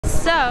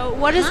So,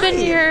 what has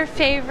been your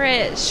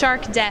favorite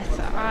shark death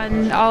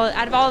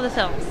out of all the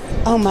films?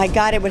 Oh my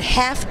God, it would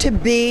have to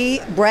be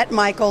Bret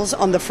Michaels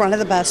on the front of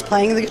the bus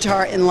playing the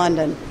guitar in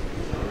London.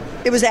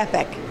 It was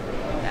epic.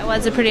 That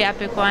was a pretty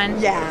epic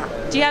one.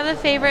 Yeah. Do you have a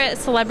favorite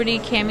celebrity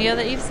cameo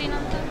that you've seen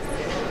on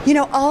this? You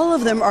know, all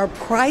of them are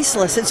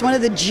priceless. It's one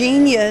of the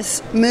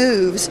genius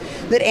moves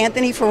that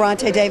Anthony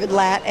Ferrante, David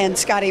Latt, and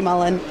Scotty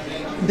Mullen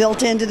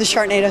built into the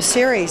Sharknado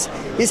series,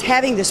 is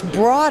having this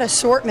broad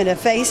assortment of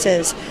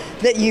faces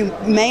that you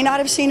may not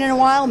have seen in a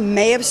while,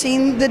 may have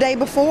seen the day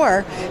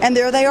before, and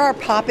there they are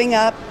popping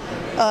up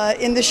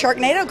in the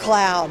Sharknado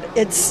cloud.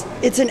 It's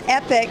an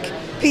epic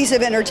piece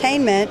of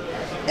entertainment,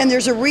 and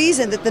there's a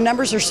reason that the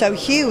numbers are so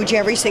huge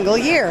every single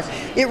year.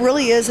 It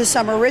really is a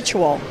summer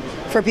ritual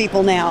for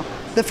people now.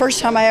 The first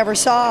time I ever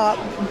saw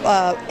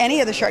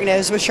any of the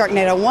Sharknadoes was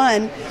Sharknado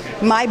 1.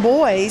 My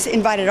boys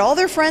invited all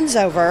their friends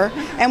over,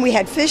 and we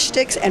had fish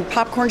sticks and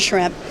popcorn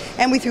shrimp,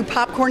 and we threw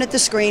popcorn at the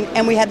screen,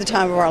 and we had the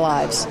time of our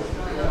lives.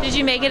 Did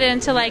you make it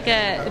into like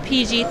a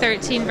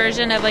PG-13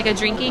 version of like a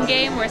drinking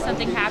game where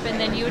something happened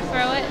then you would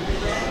throw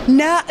it?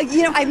 No,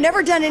 you know, I've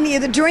never done any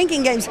of the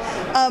drinking games,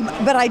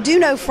 but I do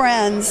know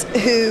friends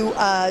who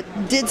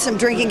did some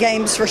drinking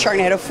games for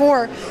Sharknado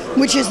 4,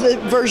 which is the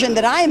version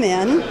that I'm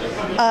in.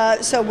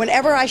 So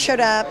whenever I showed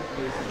up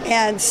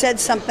and said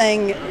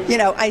something, you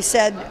know, I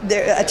said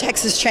a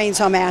Texas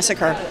Chainsaw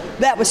Massacre.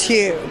 That was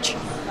huge.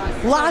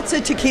 Lots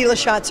of tequila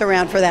shots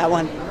around for that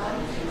one.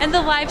 And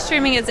the live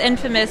streaming is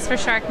infamous for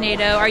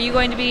Sharknado. Are you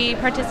going to be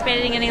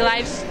participating in any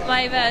live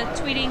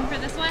tweeting for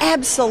this one?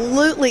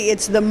 Absolutely.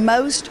 It's the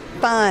most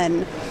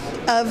fun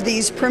of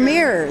these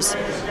premieres.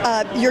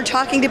 You're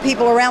talking to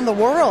people around the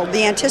world.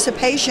 The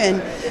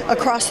anticipation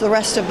across the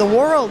rest of the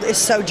world is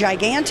so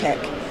gigantic.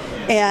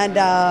 And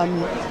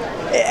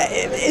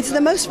it's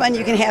the most fun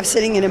you can have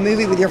sitting in a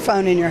movie with your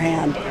phone in your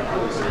hand.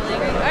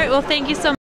 All right, well, thank you so much.